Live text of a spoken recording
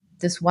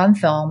this one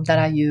film that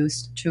I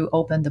used to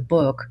open the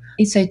book.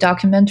 It's a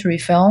documentary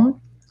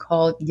film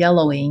called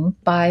Yellowing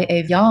by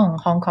a young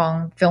Hong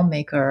Kong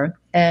filmmaker,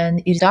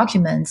 and it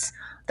documents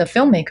the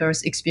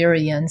filmmaker's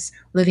experience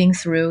living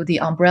through the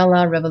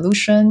umbrella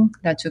revolution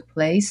that took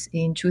place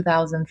in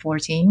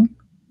 2014.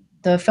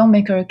 The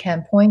filmmaker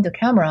can point the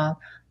camera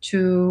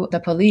to the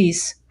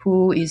police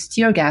who is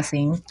tear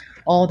gassing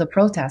all the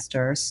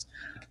protesters.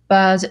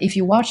 But if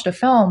you watch the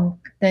film,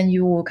 then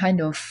you will kind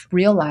of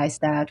realize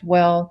that,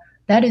 well,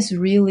 that is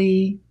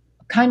really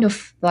kind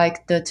of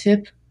like the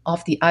tip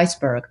of the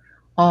iceberg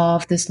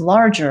of this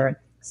larger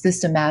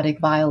systematic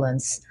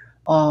violence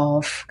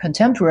of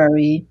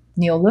contemporary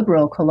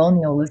neoliberal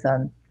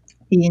colonialism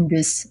in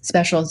this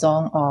special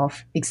zone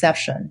of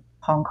exception,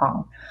 Hong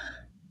Kong.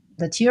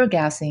 The tear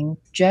gassing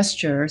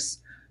gestures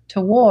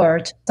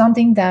toward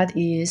something that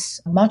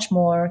is much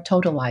more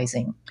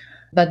totalizing.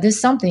 But this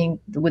something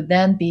would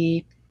then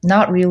be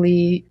not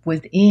really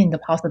within the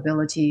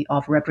possibility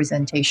of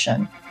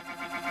representation.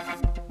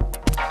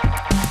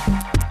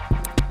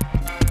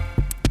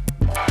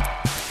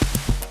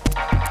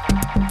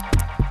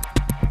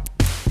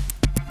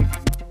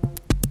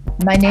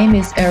 My name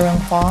is Aaron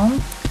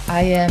Huang.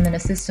 I am an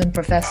assistant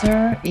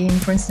professor in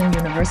Princeton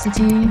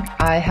University.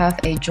 I have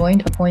a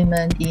joint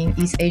appointment in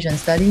East Asian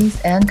Studies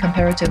and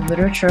Comparative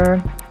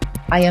Literature.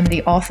 I am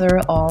the author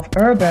of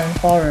Urban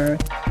Horror,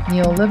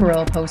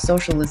 Neoliberal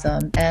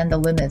Post-Socialism and the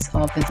Limits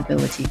of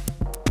Visibility.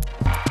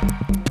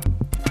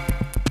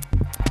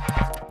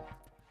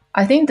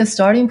 I think the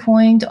starting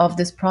point of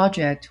this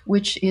project,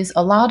 which is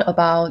a lot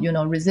about,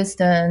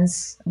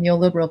 resistance,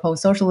 neoliberal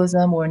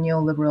post-socialism or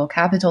neoliberal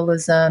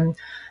capitalism,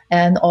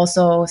 and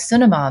also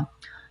cinema.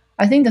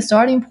 I think the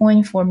starting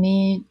point for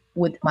me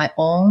with my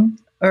own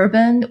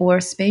urban or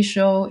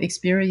spatial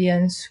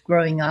experience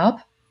growing up,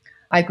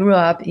 I grew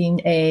up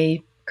in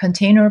a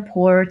container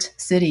port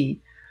city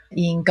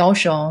in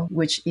Kaohsiung,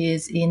 which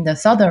is in the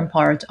southern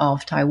part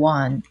of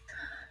Taiwan.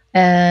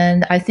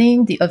 And I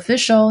think the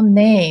official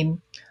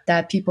name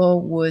that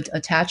people would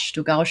attach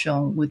to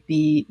Kaohsiung would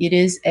be, it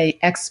is a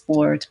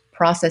export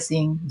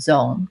processing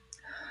zone.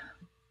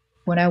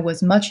 When I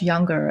was much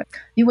younger,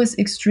 it was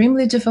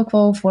extremely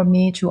difficult for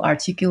me to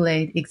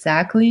articulate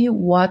exactly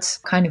what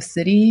kind of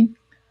city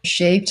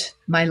shaped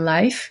my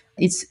life.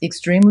 It's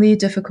extremely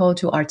difficult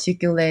to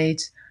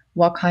articulate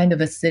what kind of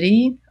a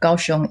city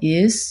Kaohsiung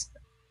is.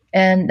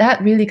 And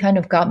that really kind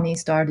of got me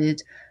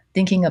started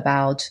thinking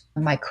about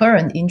my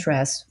current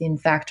interest in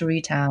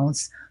factory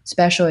towns,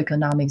 special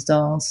economic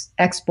zones,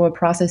 export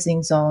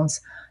processing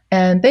zones,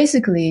 and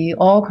basically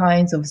all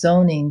kinds of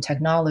zoning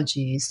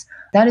technologies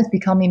that is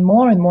becoming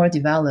more and more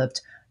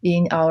developed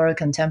in our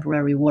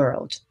contemporary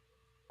world.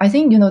 I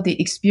think, the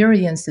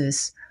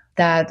experiences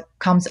that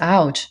comes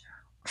out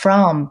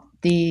from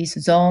these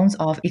zones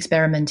of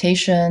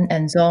experimentation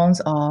and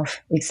zones of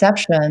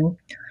exception,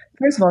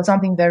 first of all,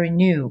 something very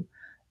new.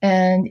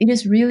 And it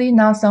is really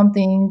not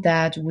something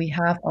that we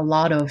have a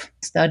lot of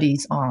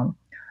studies on.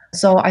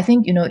 So I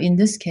think, in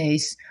this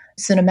case,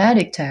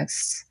 cinematic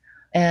texts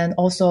and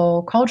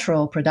also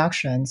cultural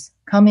productions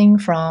coming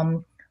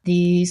from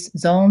these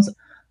zones,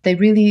 they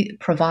really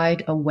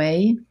provide a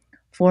way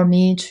for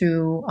me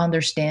to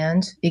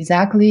understand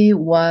exactly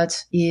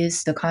what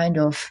is the kind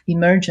of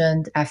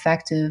emergent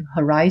affective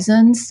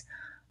horizons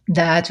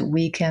that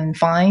we can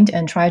find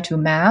and try to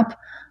map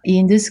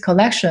in this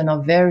collection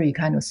of very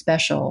kind of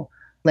special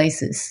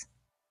places.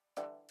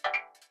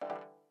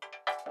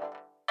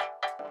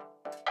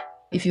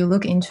 If you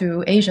look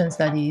into Asian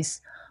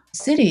studies,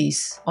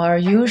 cities are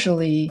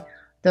usually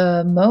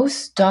the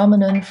most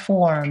dominant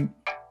form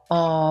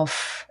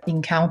of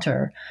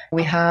encounter.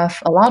 We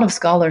have a lot of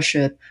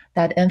scholarship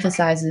that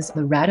emphasizes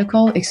the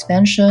radical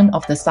expansion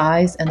of the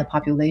size and the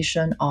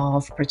population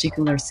of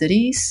particular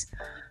cities.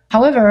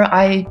 However,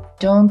 I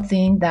don't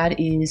think that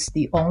is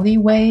the only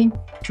way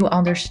to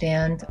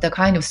understand the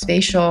kind of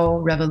spatial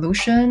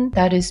revolution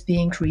that is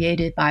being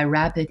created by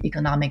rapid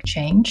economic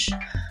change.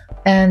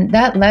 And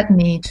that led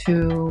me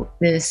to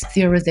this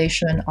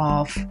theorization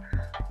of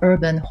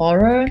urban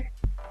horror.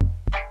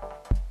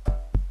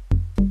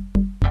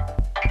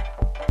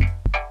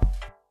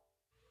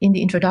 In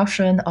the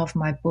introduction of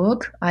my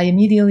book, I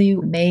immediately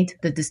made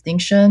the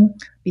distinction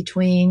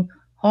between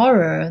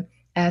horror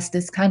as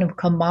this kind of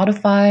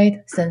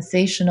commodified,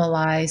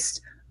 sensationalized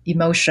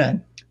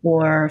emotion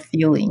or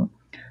feeling.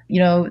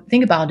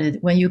 Think about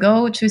it. When you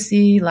go to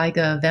see like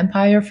a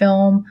vampire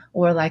film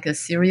or like a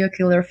serial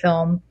killer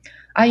film,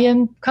 I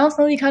am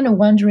constantly kind of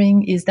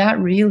wondering, is that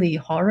really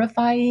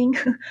horrifying?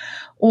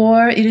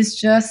 Or it is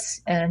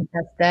just an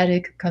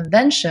aesthetic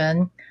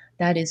convention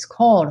that is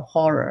called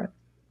horror.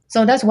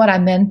 So that's what I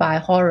meant by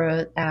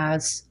horror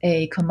as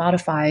a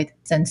commodified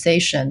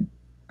sensation.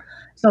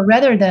 So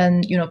rather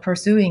than,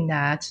 pursuing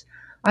that,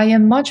 I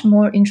am much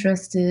more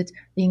interested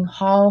in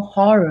how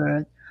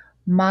horror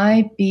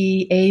might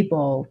be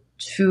able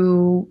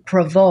to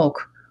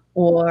provoke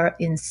or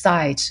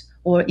incite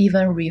or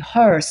even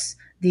rehearse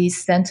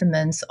these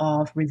sentiments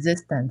of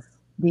resistance,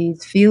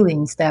 these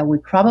feelings that we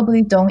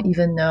probably don't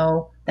even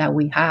know that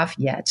we have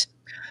yet.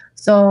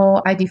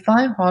 So I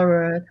define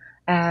horror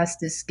as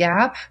this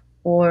gap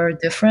or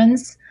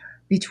difference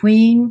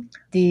between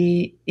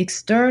the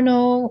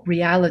external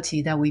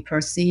reality that we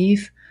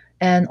perceive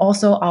and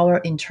also our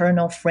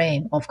internal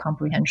frame of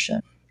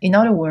comprehension. In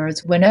other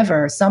words,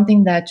 whenever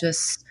something that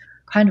just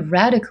kind of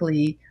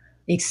radically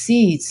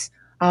exceeds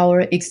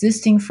our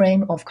existing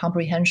frame of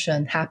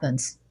comprehension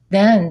happens,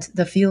 then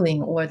the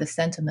feeling or the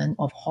sentiment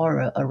of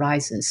horror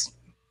arises.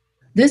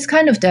 This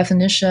kind of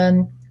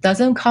definition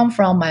doesn't come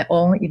from my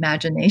own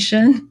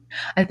imagination.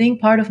 I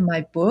think part of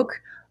my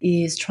book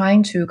is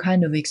trying to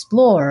kind of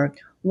explore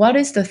what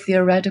is the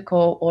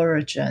theoretical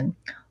origin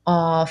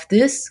of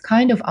this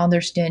kind of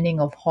understanding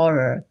of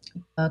horror,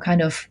 a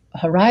kind of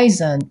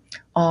horizon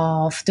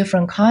of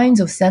different kinds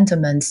of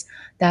sentiments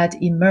that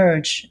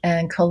emerge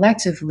and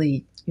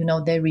collectively,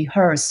 they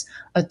rehearse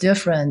a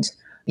different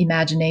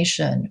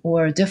imagination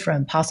or a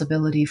different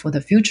possibility for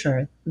the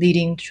future,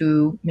 leading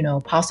to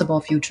possible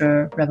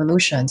future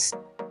revolutions.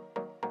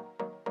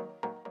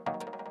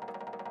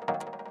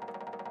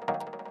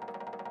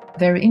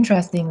 Very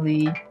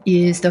interestingly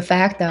is the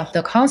fact that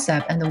the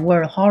concept and the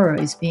word horror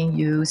is being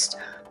used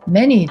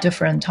many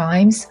different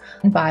times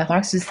by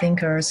Marxist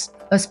thinkers,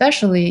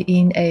 especially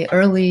in a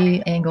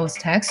early Engels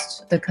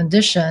text, The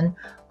Condition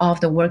of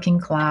the Working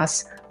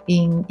Class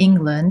in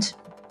England.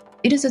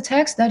 It is a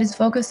text that is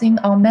focusing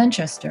on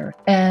Manchester,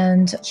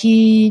 and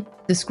he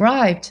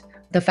described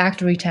the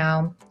factory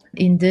town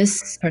in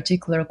this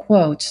particular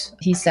quote.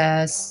 He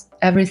says,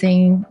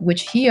 "Everything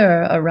which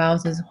here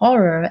arouses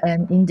horror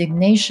and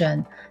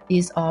indignation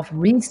is of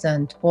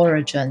recent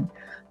origin,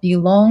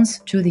 belongs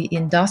to the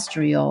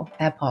industrial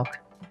epoch."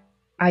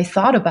 I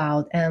thought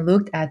about and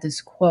looked at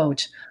this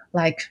quote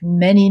like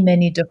many,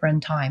 many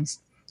different times.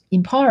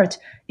 In part,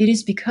 it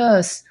is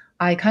because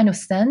I kind of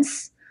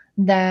sense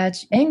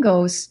that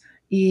Engels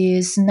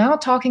is now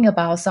talking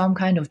about some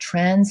kind of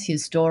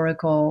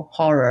trans-historical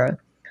horror,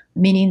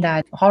 meaning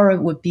that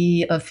horror would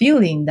be a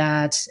feeling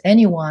that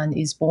anyone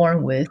is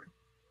born with.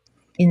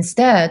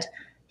 Instead,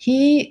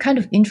 he kind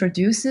of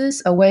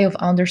introduces a way of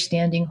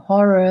understanding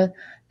horror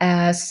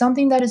as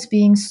something that is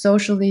being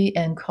socially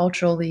and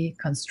culturally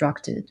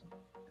constructed.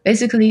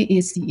 Basically,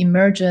 it's the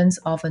emergence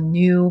of a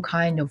new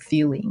kind of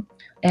feeling.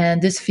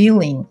 And this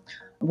feeling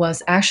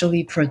was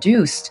actually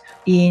produced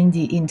in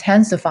the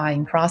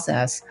intensifying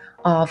process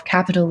of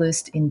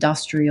capitalist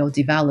industrial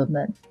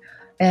development.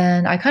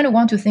 And I kind of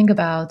want to think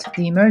about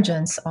the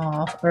emergence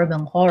of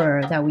urban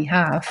horror that we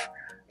have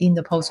in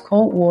the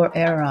post-Cold War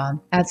era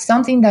as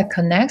something that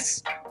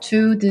connects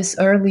to this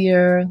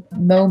earlier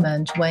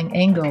moment when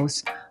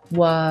Engels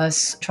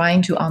was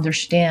trying to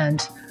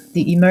understand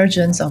the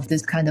emergence of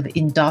this kind of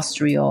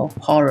industrial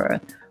horror,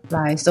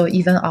 right? So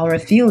even our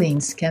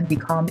feelings can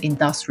become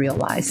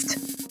industrialized.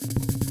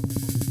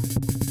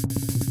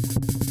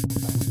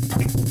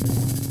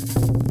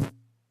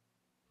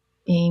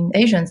 In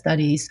Asian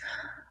studies,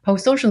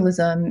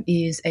 post-socialism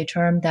is a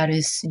term that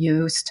is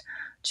used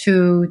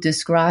to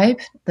describe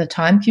the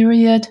time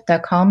period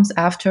that comes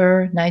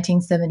after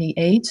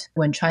 1978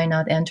 when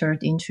China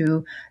entered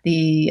into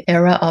the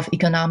era of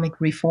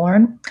economic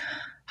reform.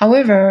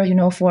 However,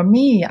 for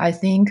me, I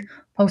think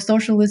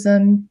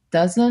post-socialism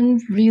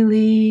doesn't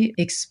really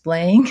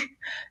explain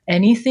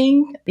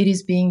anything. It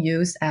is being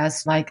used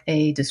as like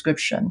a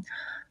description.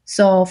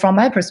 So from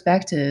my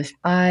perspective,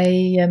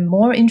 I am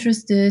more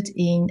interested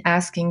in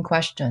asking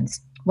questions.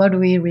 What do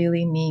we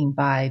really mean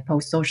by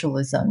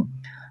post-socialism?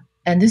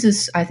 And this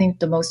is, I think,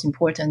 the most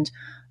important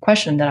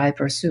question that I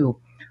pursue.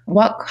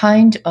 What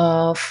kind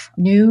of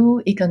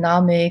new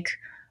economic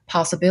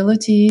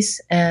possibilities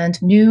and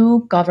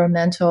new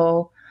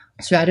governmental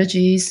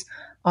strategies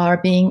are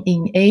being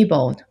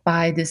enabled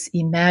by this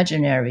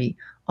imaginary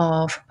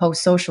of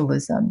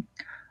post-socialism?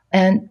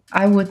 And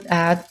I would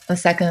add a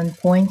second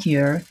point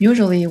here.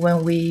 Usually,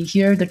 when we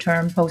hear the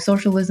term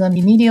post-socialism,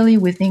 immediately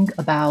we think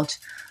about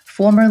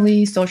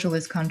formerly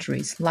socialist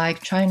countries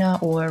like China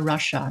or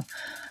Russia.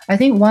 I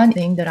think one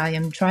thing that I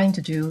am trying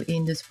to do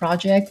in this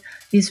project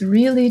is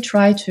really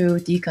try to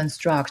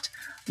deconstruct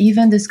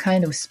even this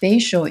kind of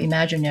spatial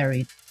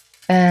imaginary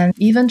and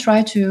even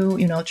try to,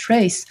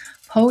 trace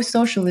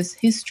post-socialist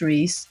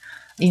histories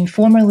in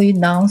formerly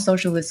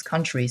non-socialist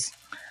countries.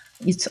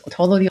 It's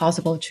totally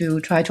possible to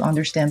try to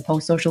understand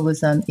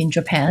post-socialism in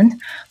Japan,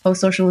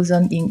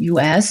 post-socialism in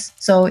US.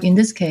 So in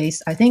this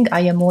case, I think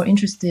I am more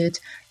interested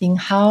in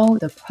how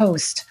the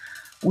post,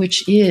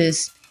 which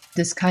is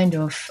this kind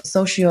of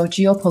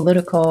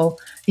socio-geopolitical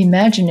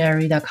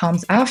imaginary that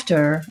comes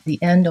after the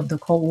end of the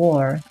Cold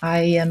War, I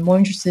am more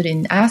interested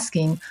in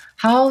asking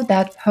how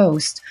that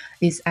post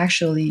is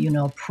actually,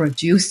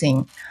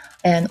 producing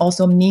and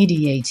also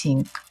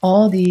mediating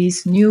all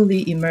these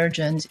newly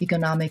emergent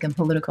economic and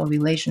political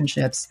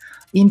relationships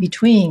in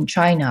between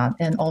China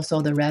and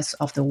also the rest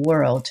of the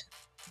world.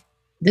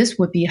 This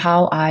would be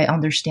how I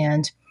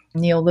understand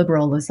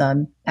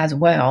neoliberalism as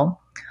well.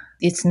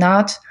 It's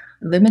not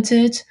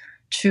limited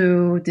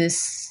to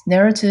this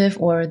narrative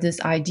or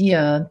this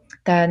idea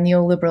that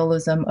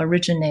neoliberalism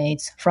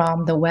originates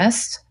from the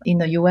West in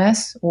the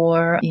US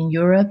or in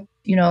Europe.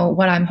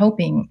 What I'm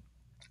hoping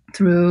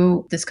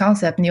through this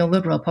concept,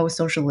 neoliberal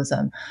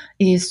post-socialism,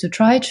 is to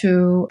try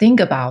to think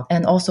about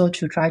and also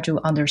to try to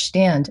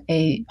understand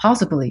a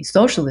possibly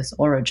socialist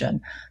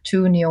origin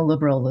to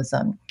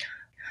neoliberalism.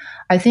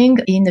 I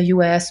think in the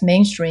US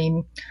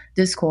mainstream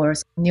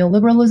discourse,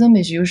 neoliberalism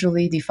is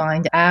usually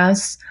defined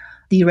as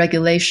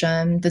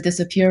deregulation, the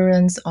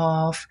disappearance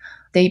of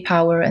state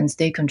power and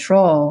state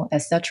control,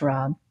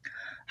 etc.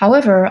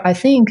 However, I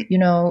think,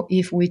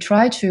 if we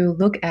try to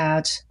look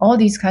at all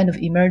these kind of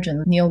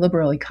emergent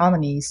neoliberal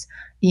economies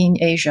in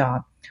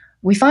Asia,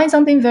 we find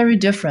something very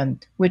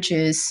different, which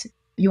is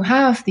you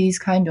have these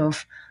kind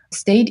of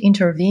state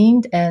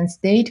intervened and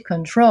state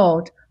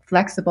controlled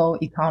flexible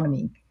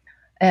economy.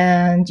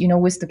 And,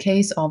 with the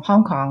case of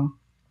Hong Kong,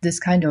 this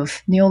kind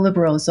of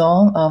neoliberal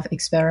zone of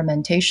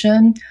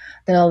experimentation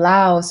that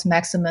allows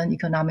maximum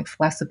economic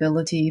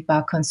flexibility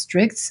but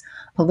constricts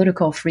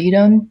political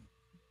freedom.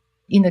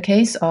 In the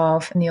case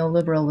of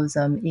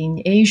neoliberalism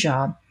in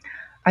Asia,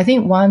 I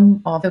think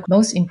one of the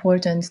most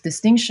important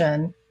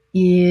distinction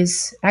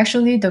is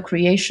actually the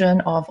creation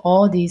of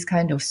all these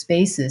kind of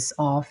spaces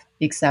of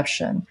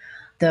exception,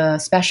 the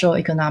special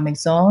economic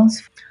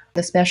zones,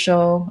 the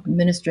special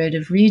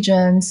administrative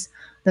regions,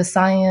 the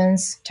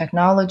science,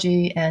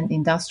 technology, and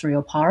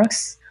industrial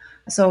parks.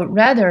 So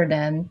rather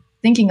than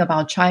thinking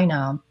about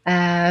China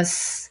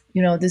as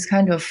this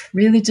kind of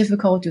really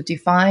difficult to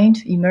define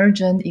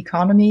emergent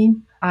economy,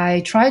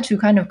 I try to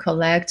kind of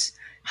collect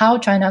how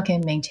China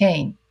can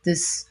maintain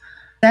this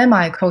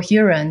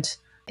semi-coherent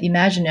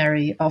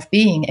imaginary of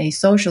being a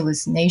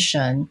socialist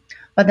nation,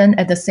 but then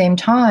at the same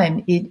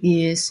time, it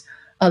is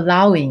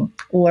allowing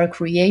or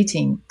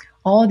creating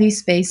all these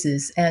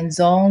spaces and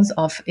zones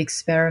of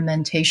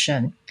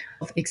experimentation,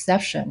 of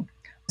exception,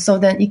 so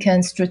that it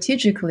can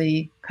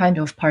strategically kind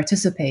of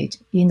participate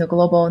in the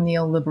global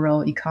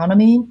neoliberal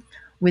economy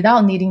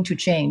without needing to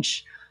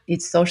change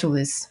its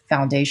socialist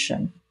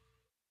foundation.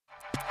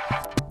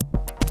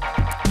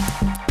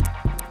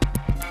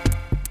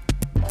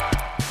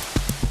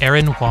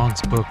 Erin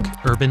Huang's book,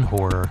 Urban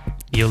Horror,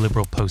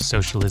 Neoliberal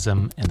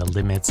Post-Socialism and the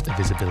Limits of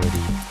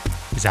Visibility,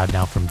 is out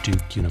now from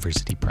Duke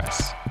University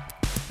Press.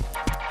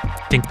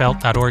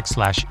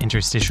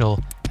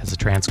 thinkbelt.org/interstitial has a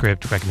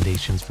transcript,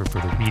 recommendations for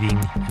further reading,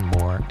 and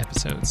more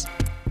episodes.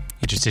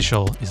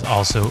 Interstitial is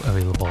also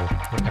available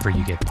wherever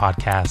you get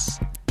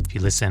podcasts. If you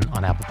listen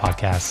on Apple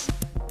Podcasts,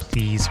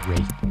 please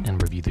rate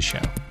and review the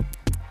show.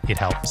 It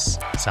helps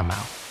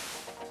somehow.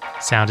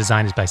 Sound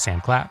design is by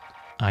Sam Clapp.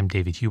 I'm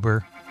David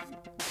Huber.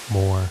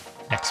 More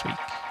next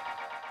week.